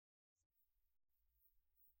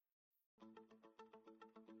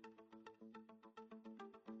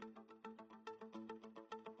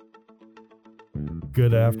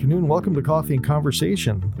Good afternoon. Welcome to Coffee and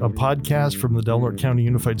Conversation, a podcast from the Del Norte County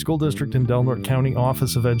Unified School District and Del Norte County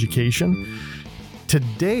Office of Education.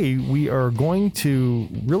 Today, we are going to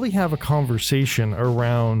really have a conversation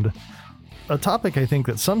around a topic I think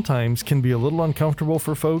that sometimes can be a little uncomfortable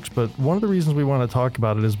for folks, but one of the reasons we want to talk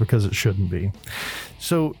about it is because it shouldn't be.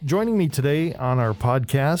 So joining me today on our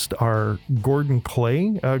podcast are Gordon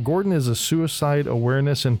Clay. Gordon is a suicide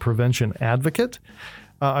awareness and prevention advocate.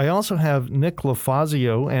 I also have Nick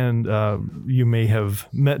LaFazio, and you may have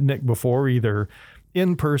met Nick before, either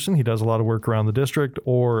in person, he does a lot of work around the district,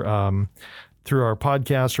 or through our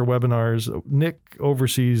podcasts or webinars. Nick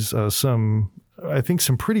oversees some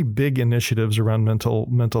pretty big initiatives around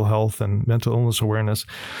mental health and mental illness awareness.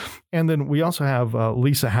 And then we also have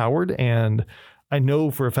Lisa Howard, and I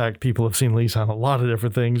know for a fact people have seen Lisa on a lot of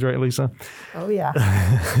different things, right, Lisa? Oh, yeah.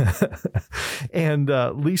 And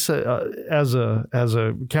Lisa, as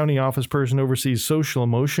a county office person, oversees social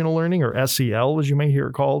emotional learning, or SEL, as you may hear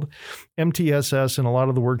it called, MTSS, and a lot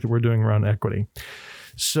of the work that we're doing around equity.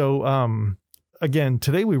 So, again,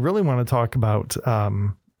 today we really want to talk about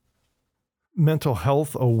mental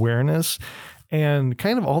health awareness and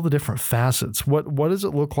kind of all the different facets. What does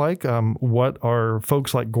it look like? What are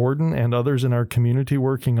folks like Gordon and others in our community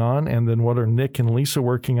working on? And then what are Nick and Lisa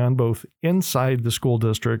working on, both inside the school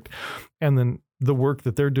district and then the work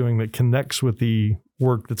that they're doing that connects with the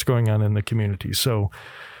work that's going on in the community? So,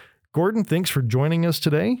 Gordon, thanks for joining us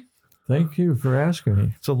today. Thank you for asking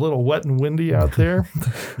me. It's a little wet and windy out there.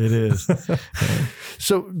 It is.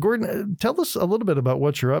 So, Gordon, tell us a little bit about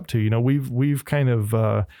what you're up to. You know, we've kind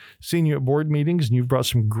of seen you at board meetings, and you've brought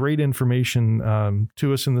some great information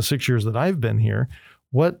to us in the 6 years that I've been here.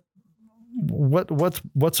 What's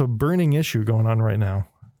a burning issue going on right now?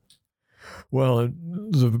 Well,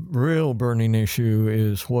 the real burning issue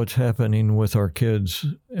is what's happening with our kids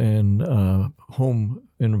and home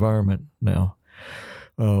environment now.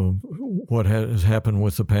 What has happened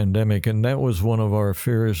with the pandemic. And that was one of our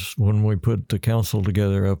fears when we put the council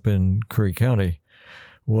together up in Curry County,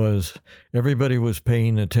 was everybody was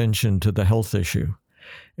paying attention to the health issue.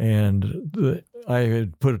 And I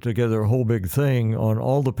had put together a whole big thing on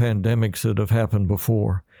all the pandemics that have happened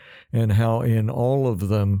before, and how in all of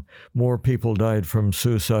them, more people died from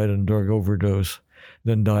suicide and drug overdose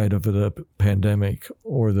than died of the pandemic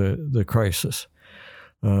or the crisis.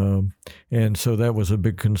 And so that was a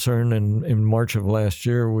big concern. And in March of last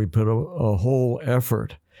year, we put a whole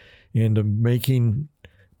effort into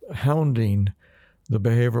hounding the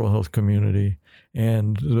behavioral health community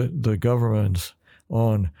and the governments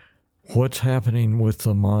on what's happening with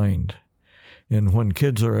the mind. And when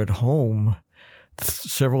kids are at home,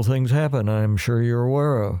 several things happen, I'm sure you're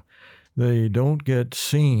aware of. They don't get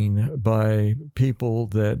seen by people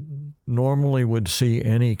that normally would see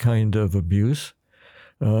any kind of abuse.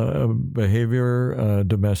 Behavior,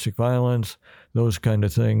 domestic violence, those kind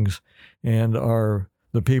of things, and are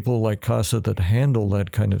the people like CASA that handle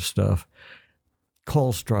that kind of stuff.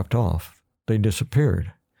 Calls dropped off. They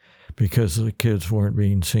disappeared because the kids weren't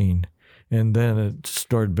being seen. And then it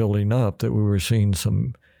started building up that we were seeing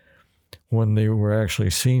when they were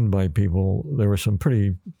actually seen by people, there were some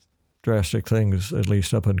pretty drastic things, at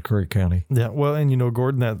least up in Curry County. Yeah, well, and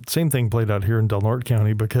Gordon, that same thing played out here in Del Norte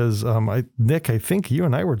County because, Nick, I think you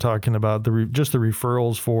and I were talking about the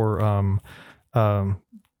referrals for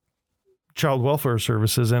child welfare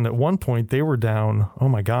services, and at one point they were down, oh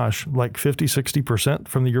my gosh, like 50, 60%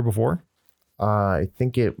 from the year before. I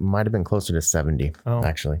think it might have been closer to 70,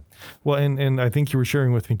 actually. Well, and I think you were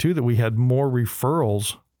sharing with me too that we had more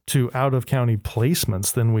referrals to out-of-county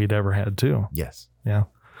placements than we'd ever had too. Yes. Yeah.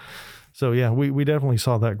 So, yeah, we definitely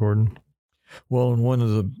saw that, Gordon. Well, and one of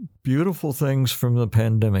the beautiful things from the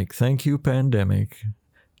pandemic, thank you, pandemic,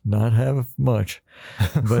 not have much,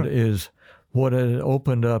 but is what it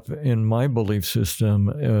opened up in my belief system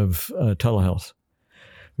of telehealth,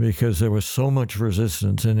 because there was so much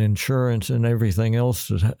resistance in insurance and everything else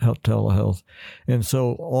to telehealth. And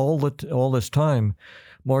so all this time,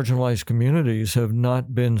 marginalized communities have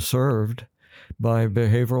not been served by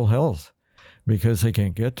behavioral health because they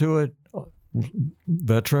can't get to it.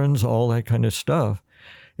 Veterans, all that kind of stuff.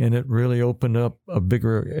 And it really opened up a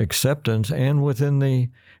bigger acceptance, and within the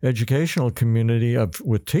educational community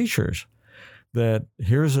with teachers, that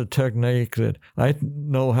here's a technique that I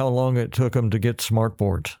know how long it took them to get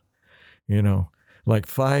smartboards, like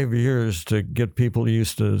 5 years to get people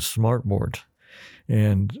used to smartboards.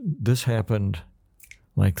 And this happened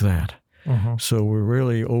like that. Uh-huh. So we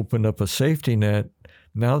really opened up a safety net.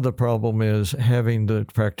 Now the problem is having the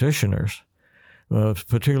practitioners,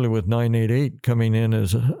 particularly with 988 coming in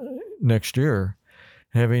as next year,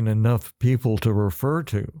 having enough people to refer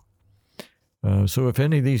to. So if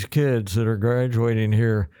any of these kids that are graduating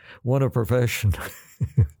here want a profession,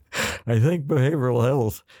 I think behavioral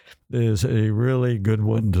health is a really good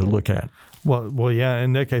one to look at. Well, yeah.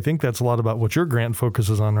 And Nick, I think that's a lot about what your grant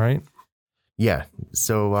focuses on, right? Yeah.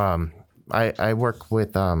 So I work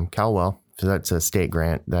with CalWell. So that's a state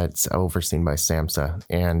grant that's overseen by SAMHSA.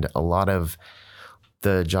 And a lot of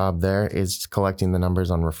the job there is collecting the numbers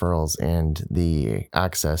on referrals and the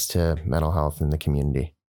access to mental health in the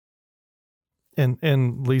community.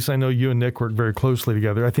 And Lisa, I know you and Nick work very closely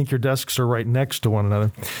together. I think your desks are right next to one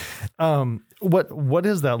another. What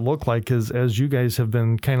does that look like as you guys have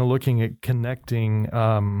been kind of looking at connecting,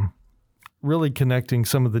 really connecting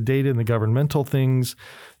some of the data and the governmental things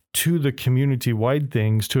to the community-wide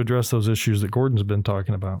things to address those issues that Gordon's been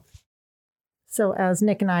talking about? So as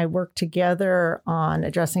Nick and I work together on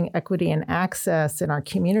addressing equity and access in our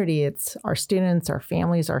community, it's our students, our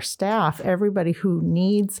families, our staff, everybody who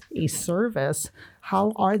needs a service.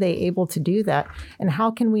 How are they able to do that? And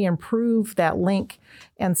how can we improve that link?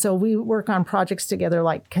 And so we work on projects together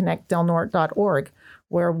like connectdelnort.org,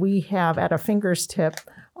 where we have at a finger's tip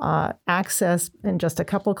access in just a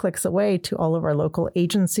couple clicks away to all of our local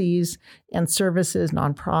agencies and services,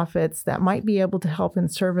 nonprofits that might be able to help in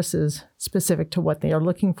services specific to what they are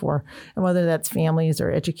looking for, and whether that's families or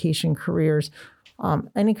education, careers,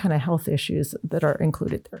 any kind of health issues that are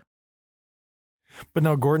included there. But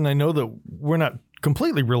now, Gordon, I know that we're not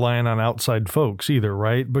completely relying on outside folks either,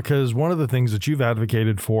 right? Because one of the things that you've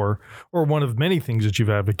advocated for, or one of many things that you've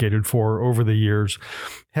advocated for over the years,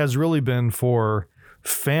 has really been for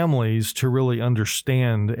families to really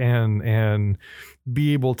understand and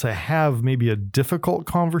be able to have maybe a difficult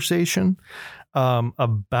conversation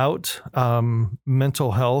about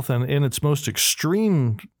mental health and in its most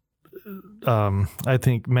extreme, I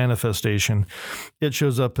think, manifestation. It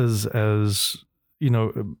shows up as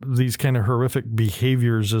these kind of horrific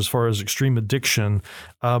behaviors as far as extreme addiction,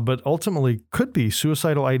 but ultimately could be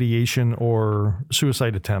suicidal ideation or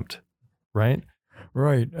suicide attempt, right?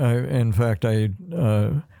 Right. In fact,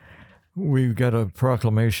 we got a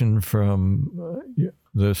proclamation from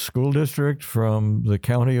the school district, from the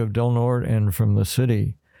county of Del Norte, and from the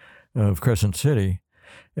city of Crescent City.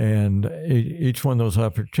 And each one of those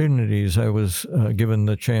opportunities, I was given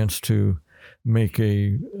the chance to make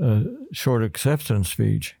a short acceptance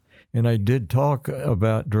speech. And I did talk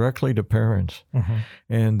about directly to parents,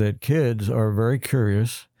 and that kids are very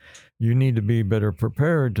curious. You need to be better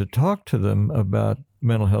prepared to talk to them about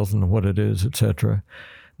mental health and what it is, et cetera.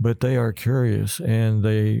 But they are curious and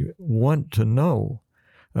they want to know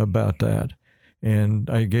about that. And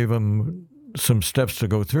I gave them some steps to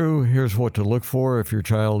go through. Here's what to look for if your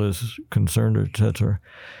child is concerned, et cetera.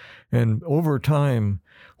 And over time,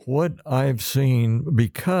 what I've seen,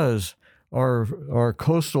 because our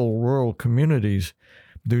coastal rural communities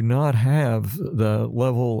do not have the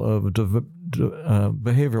level of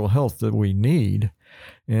behavioral health that we need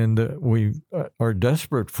and that we are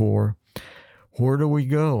desperate for, where do we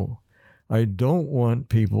go? I don't want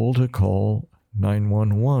people to call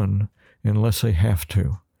 911 unless they have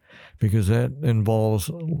to, because that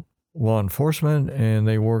involves law enforcement and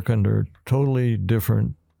they work under totally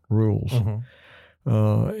different rules.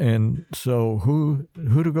 And so who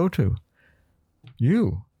to go to?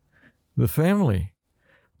 You, the family.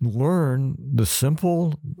 Learn the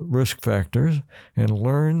simple risk factors and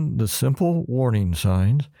learn the simple warning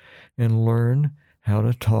signs and learn how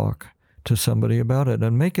to talk to somebody about it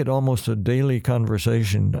and make it almost a daily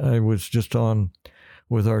conversation. I was just on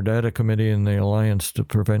with our data committee in the Alliance to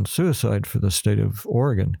Prevent Suicide for the state of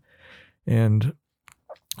Oregon. And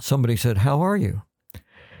somebody said, "How are you?"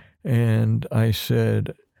 And I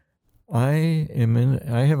said, I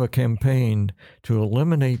have a campaign to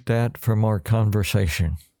eliminate that from our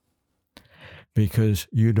conversation. Because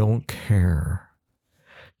you don't care.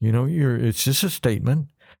 It's just a statement.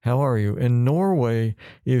 How are you? In Norway,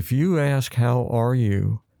 if you ask, how are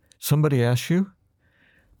you? Somebody asks you,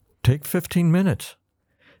 take 15 minutes.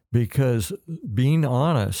 Because being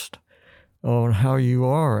honest on how you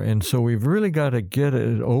are. And so we've really got to get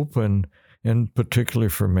it open, and particularly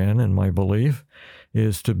for men, in my belief,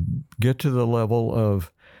 is to get to the level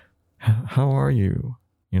of, how are you?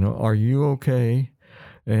 Are you okay?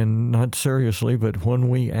 And not seriously, but when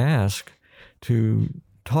we ask to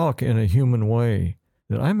talk in a human way,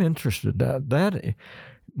 that I'm interested. That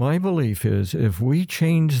my belief is, if we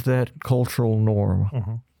change that cultural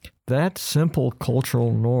norm, that simple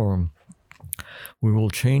cultural norm, we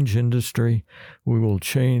will change industry. We will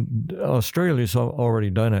change. Australia's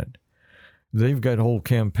already done it. They've got whole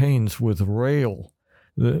campaigns with rail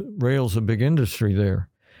the rail's a big industry there,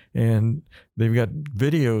 and they've got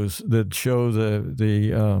videos that show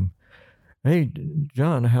the hey,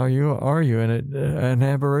 John, how are you? And an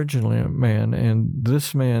Aboriginal man and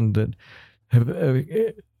this man that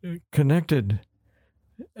have connected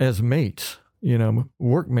as mates,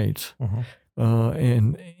 workmates,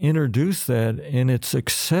 and introduce that, and it's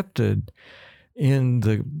accepted in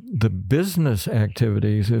the business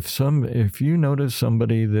activities. If you notice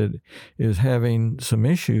somebody that is having some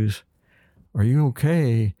issues, are you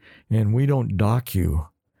okay? And we don't dock you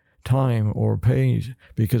time or pay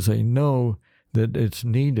because they know that it's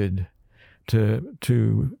needed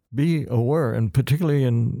to be aware, and particularly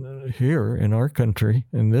here in our country,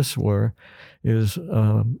 in this where is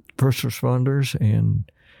first responders and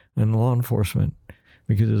law enforcement,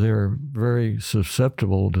 because they're very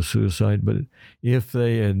susceptible to suicide. But if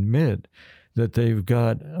they admit that they've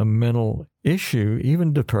got a mental issue,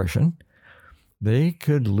 even depression, they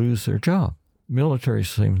could lose their job. Military,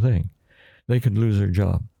 same thing. They could lose their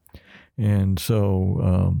job. And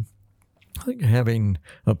so having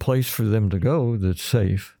a place for them to go that's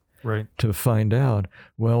safe, right, to find out,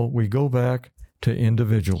 well, we go back to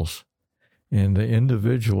individuals. And the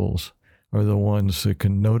individuals are the ones that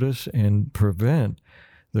can notice and prevent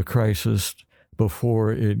the crisis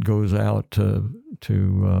before it goes out to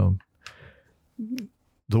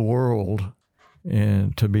the world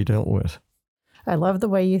and to be dealt with. I love the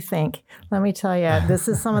way you think. Let me tell you, this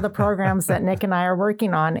is some of the programs that Nick and I are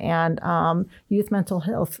working on, and youth mental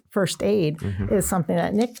health first aid is something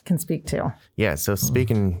that Nick can speak to. Yeah, so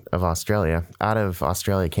speaking of Australia, out of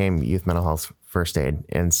Australia came youth mental health first aid.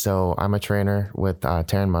 And so I'm a trainer with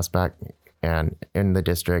Taryn Musback and in the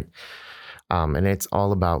district, and it's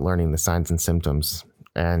all about learning the signs and symptoms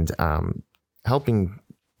and helping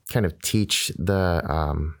kind of teach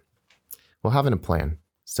having a plan.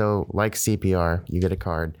 So like CPR, you get a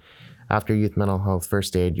card. After youth mental health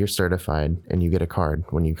first aid, you're certified and you get a card.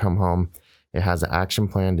 When you come home, it has an action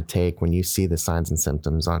plan to take when you see the signs and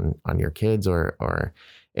symptoms on your kids or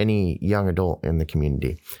any young adult in the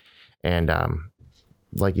community. And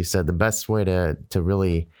like you said, the best way to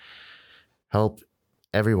really help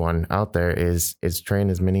everyone out there is train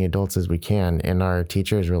as many adults as we can. And our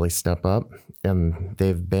teachers really step up, and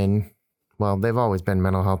they've always been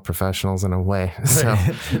mental health professionals in a way. So,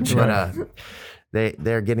 but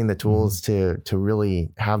they're getting the tools to really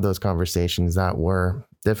have those conversations that were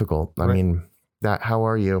difficult. I mean, how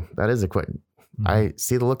are you? That is a quick. I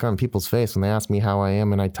see the look on people's face when they ask me how I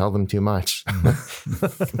am, and I tell them too much.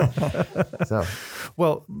 So,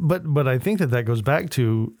 well, but I think that goes back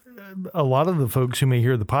to a lot of the folks who may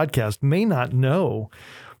hear the podcast may not know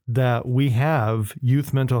that we have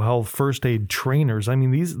youth mental health first aid trainers. I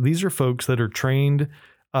mean, these are folks that are trained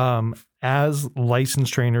as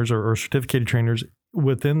licensed trainers or certificated trainers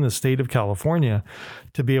within the state of California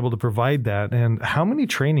to be able to provide that. And how many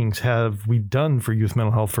trainings have we done for youth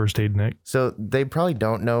mental health first aid, Nick? So they probably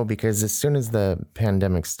don't know, because as soon as the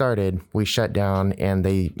pandemic started, we shut down and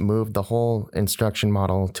they moved the whole instruction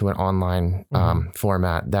model to an online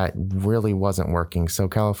format that really wasn't working. So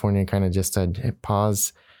California kind of just said, hey,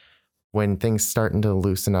 pause. When things starting to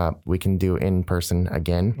loosen up, we can do in person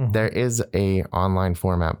again. There is a online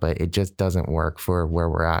format, but it just doesn't work for where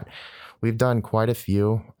we're at. We've done quite a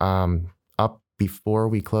few. Up before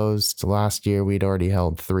we closed last year, we'd already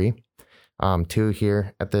held 3, 2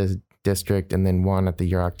 here at the district, and then 1 at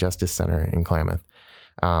the Yurok Justice Center in Klamath.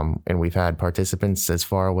 And we've had participants as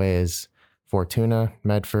far away as Fortuna,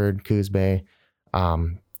 Medford, Coos Bay.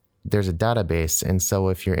 There's a database, and so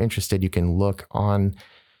if you're interested, you can look on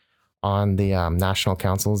the National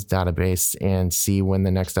Council's database and see when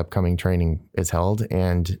the next upcoming training is held.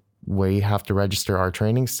 And we have to register our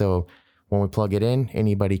training, so when we plug it in,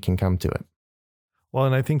 anybody can come to it. Well,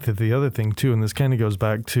 and I think that the other thing too, and this kind of goes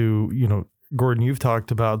back to, Gordon, you've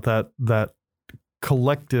talked about that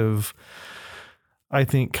collective, I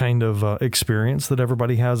think, kind of experience that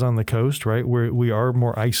everybody has on the coast, right? Where we are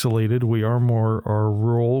more isolated, we are more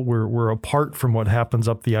rural, we're apart from what happens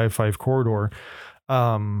up the I-5 corridor.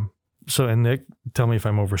 So, and Nick, tell me if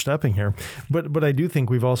I'm overstepping here, but I do think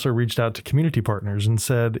we've also reached out to community partners and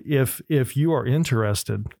said, if you are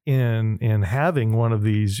interested in having one of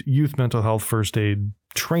these youth mental health first aid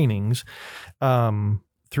trainings,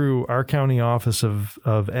 through our county office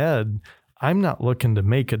of ed, I'm not looking to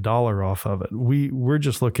make $1 off of it. We're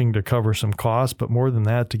just looking to cover some costs, but more than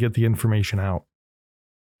that, to get the information out.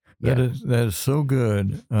 That is so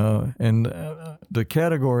good. And the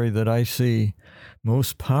category that I see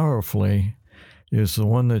most powerfully is the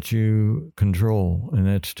one that you control, and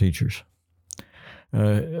that's teachers.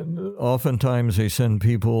 Oftentimes they send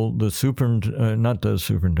people, not the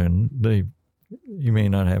superintendent, you may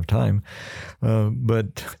not have time,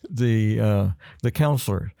 but the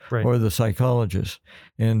counselor Right. or the psychologist,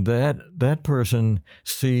 and that person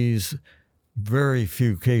sees very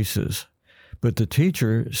few cases, but the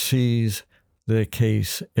teacher sees the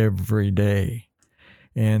case every day.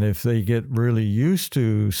 And if they get really used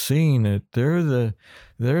to seeing it, they're the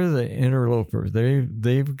interloper.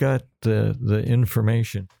 They've got the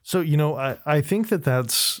information. So, I think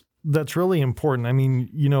that's really important. I mean,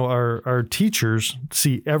 our teachers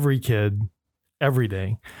see every kid every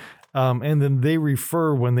day. And then they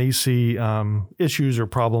refer when they see issues or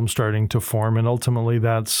problems starting to form. And ultimately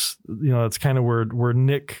that's kind of where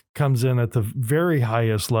Nick comes in at the very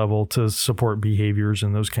highest level to support behaviors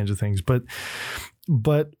and those kinds of things.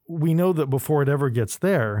 But we know that before it ever gets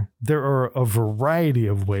there are a variety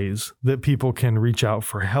of ways that people can reach out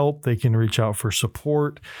for help. They can reach out for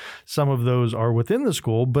support. Some of those are within the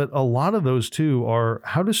school, but a lot of those too are,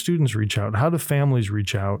 how do students reach out? How do families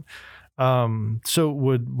reach out? So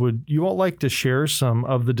would you all like to share some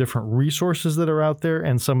of the different resources that are out there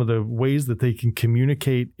and some of the ways that they can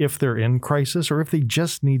communicate if they're in crisis or if they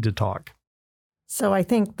just need to talk? So I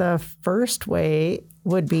think the first way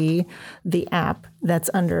would be the app that's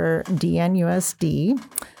under DNUSD.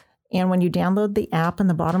 And when you download the app in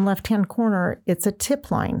the bottom left-hand corner, it's a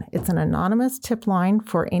tip line. It's an anonymous tip line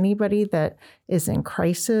for anybody that is in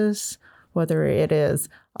crisis, whether it is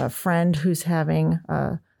a friend who's having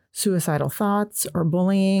suicidal thoughts or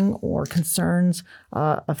bullying or concerns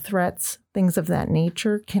of threats, things of that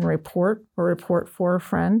nature, can report for a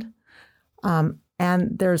friend.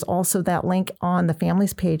 And there's also that link on the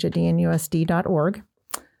families page at dnusd.org.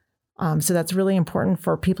 So that's really important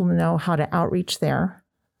for people to know how to outreach there.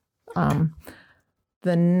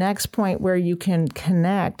 The next point where you can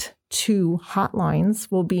connect to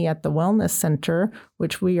hotlines will be at the Wellness Center,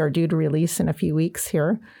 which we are due to release in a few weeks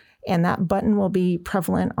here. And that button will be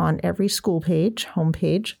prevalent on every school page,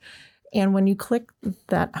 homepage. And when you click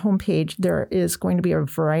that homepage, there is going to be a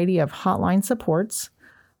variety of hotline supports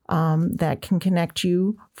that can connect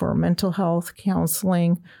you for mental health,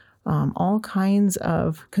 counseling, all kinds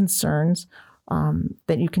of concerns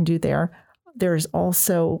that you can do there. There's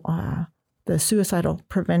also the suicidal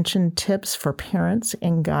prevention tips for parents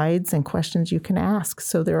and guides and questions you can ask.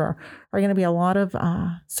 So there are going to be a lot of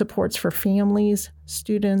supports for families,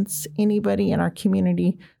 students, anybody in our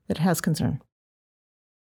community that has concern.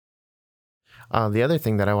 The other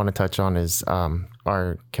thing that I want to touch on is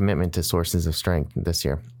our commitment to sources of strength this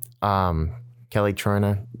year. Kelly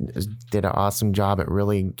Trona did an awesome job at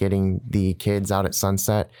really getting the kids out at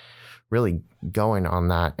Sunset, really going on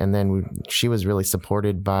that. And then she was really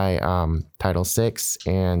supported by Title VI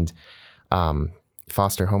and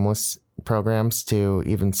foster homeless programs to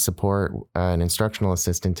even support an instructional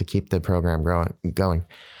assistant to keep the program going.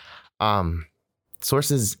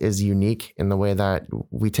 Sources is unique in the way that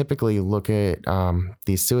we typically look at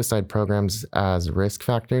these suicide programs as risk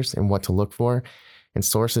factors and what to look for. And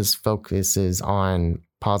Sources focuses on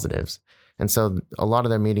positives. And so a lot of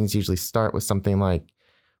their meetings usually start with something like,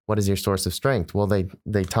 what is your source of strength? Well,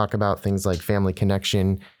 they talk about things like family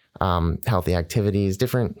connection, healthy activities,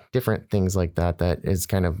 different things like that. That is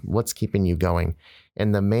kind of what's keeping you going.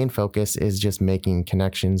 And the main focus is just making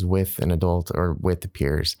connections with an adult or with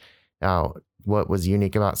peers. Now, what was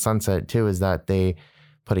unique about Sunset too is that they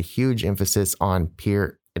put a huge emphasis on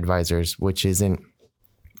peer advisors, which isn't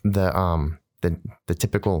the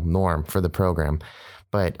typical norm for the program,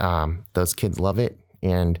 but those kids love it,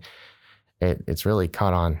 and it's really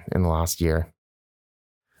caught on in the last year.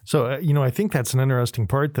 So I think that's an interesting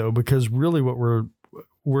part though, because really what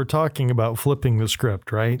we're talking about flipping the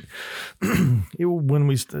script, right? When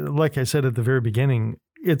we, like I said at the very beginning,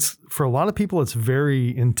 it's for a lot of people, it's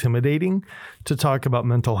very intimidating to talk about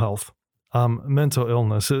mental health, mental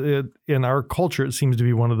illness. In our culture, it seems to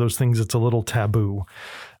be one of those things that's a little taboo.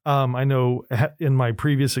 I know in my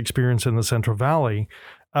previous experience in the Central Valley,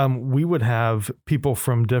 we would have people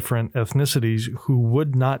from different ethnicities who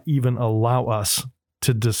would not even allow us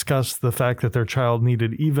to discuss the fact that their child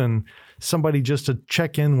needed even somebody just to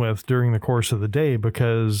check in with during the course of the day,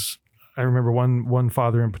 because I remember one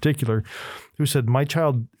father in particular who said, my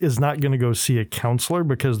child is not going to go see a counselor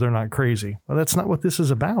because they're not crazy. Well, that's not what this is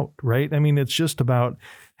about, right? I mean, it's just about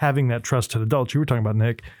having that trusted adult. You were talking about,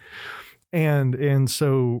 Nick. And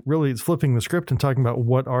so really it's flipping the script and talking about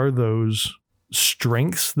what are those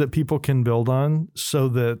strengths that people can build on so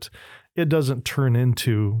that it doesn't turn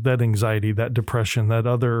into that anxiety, that depression,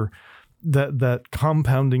 that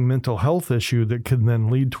compounding mental health issue that could then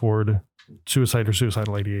lead toward suicide or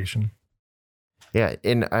suicidal ideation. Yeah,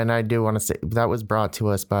 and I do want to say that was brought to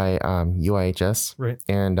us by UIHS, Right.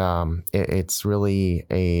 And it's really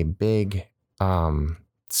a big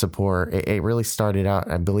support. It really started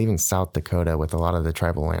out, I believe, in South Dakota with a lot of the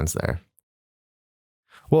tribal lands there.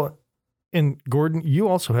 Well, and Gordon, you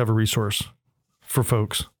also have a resource for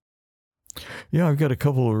folks. Yeah, I've got a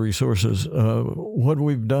couple of resources. What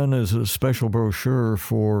we've done is a special brochure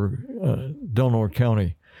for Del Norte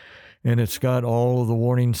County, and it's got all of the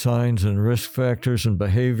warning signs and risk factors and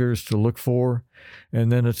behaviors to look for, and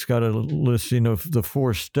then it's got a listing of the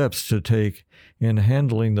 4 steps to take in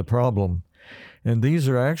handling the problem. And these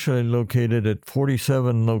are actually located at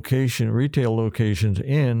 47 retail locations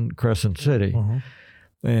in Crescent City. Mm-hmm.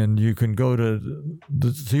 And you can go to the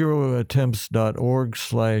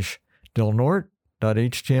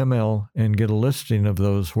zeroattempts.org/delnorte.html and get a listing of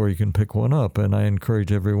those where you can pick one up. And I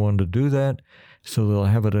encourage everyone to do that so they'll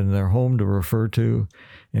have it in their home to refer to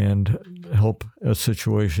and help a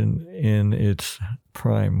situation in its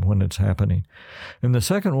prime when it's happening. And the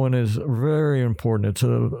second one is very important. It's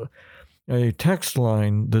a text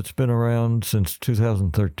line that's been around since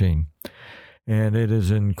 2013. And it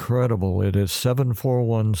is incredible. It is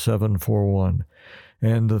 741-741.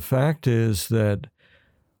 And the fact is that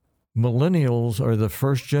millennials are the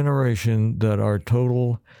first generation that are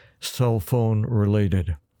total cell phone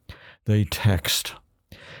related. They text.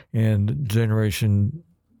 And Generation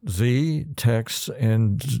Z texts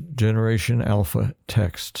and Generation Alpha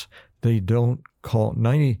texts. They don't call.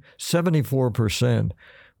 74%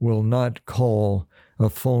 will not call a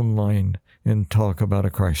phone line and talk about a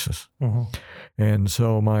crisis. Mm-hmm. And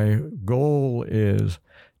so my goal is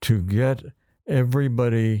to get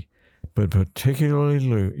everybody, but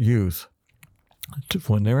particularly youth,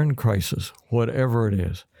 when they're in crisis, whatever it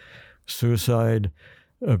is, suicide,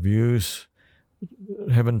 abuse,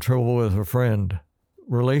 having trouble with a friend,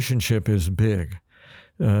 relationship is big,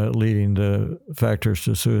 leading to factors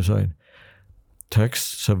to suicide.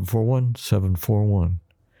 Text 741-741.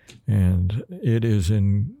 And it is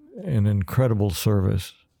an incredible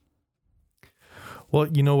service. Well,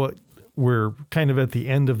 you know what? We're kind of at the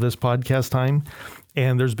end of this podcast time,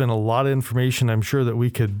 and there's been a lot of information. I'm sure that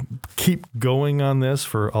we could keep going on this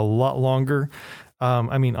for a lot longer.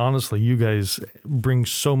 I mean, honestly, you guys bring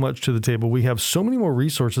so much to the table. We have so many more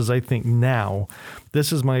resources, I think, now.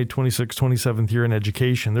 This is my 26th, 27th year in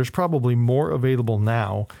education. There's probably more available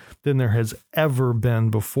now than there has ever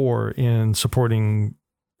been before in supporting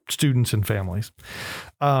students and families.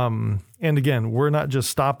 And again, we're not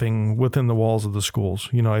just stopping within the walls of the schools.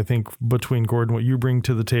 You know, I think between Gordon, what you bring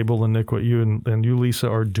to the table, and Nick, what you and you, Lisa,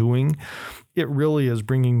 are doing, it really is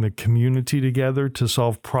bringing the community together to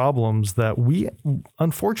solve problems that we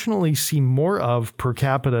unfortunately see more of per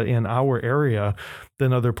capita in our area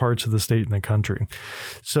than other parts of the state and the country.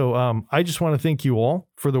 So I just want to thank you all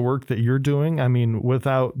for the work that you're doing. I mean,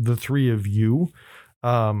 without the three of you,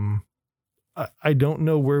 I don't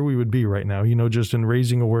know where we would be right now, you know, just in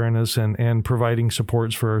raising awareness and providing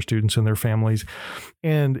supports for our students and their families.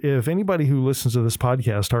 And if anybody who listens to this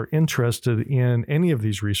podcast are interested in any of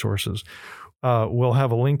these resources, we'll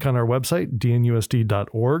have a link on our website,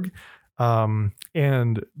 dnusd.org.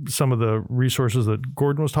 And some of the resources that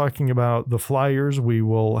Gordon was talking about, the flyers, we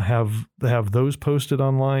will have those posted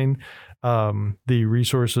online. The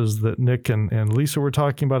resources that Nick and Lisa were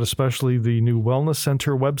talking about, especially the new Wellness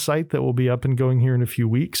Center website that will be up and going here in a few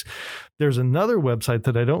weeks. There's another website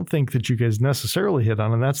that I don't think that you guys necessarily hit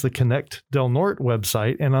on, and that's the Connect Del Norte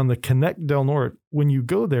website. And on the Connect Del Norte, when you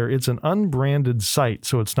go there, it's an unbranded site,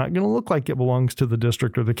 so it's not going to look like it belongs to the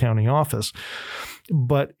district or the county office,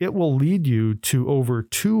 but it will lead you to over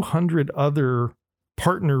 200 other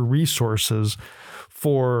partner resources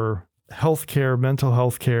for healthcare, mental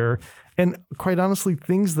health care, and quite honestly,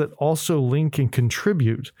 things that also link and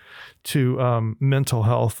contribute to mental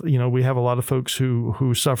health. You know, we have a lot of folks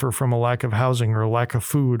who suffer from a lack of housing or a lack of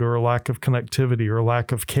food or a lack of connectivity or a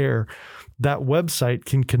lack of care. That website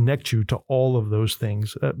can connect you to all of those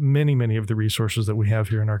things, many of the resources that we have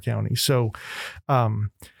here in our county. So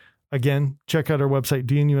again, check out our website,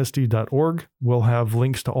 dnusd.org. We'll have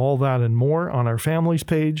links to all that and more on our families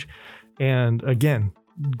page. And again,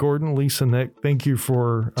 Gordon, Lisa, Nick, thank you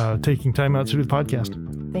for taking time out to do the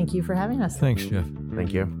podcast. Thank you for having us. Thanks, Jeff.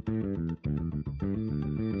 Thank you.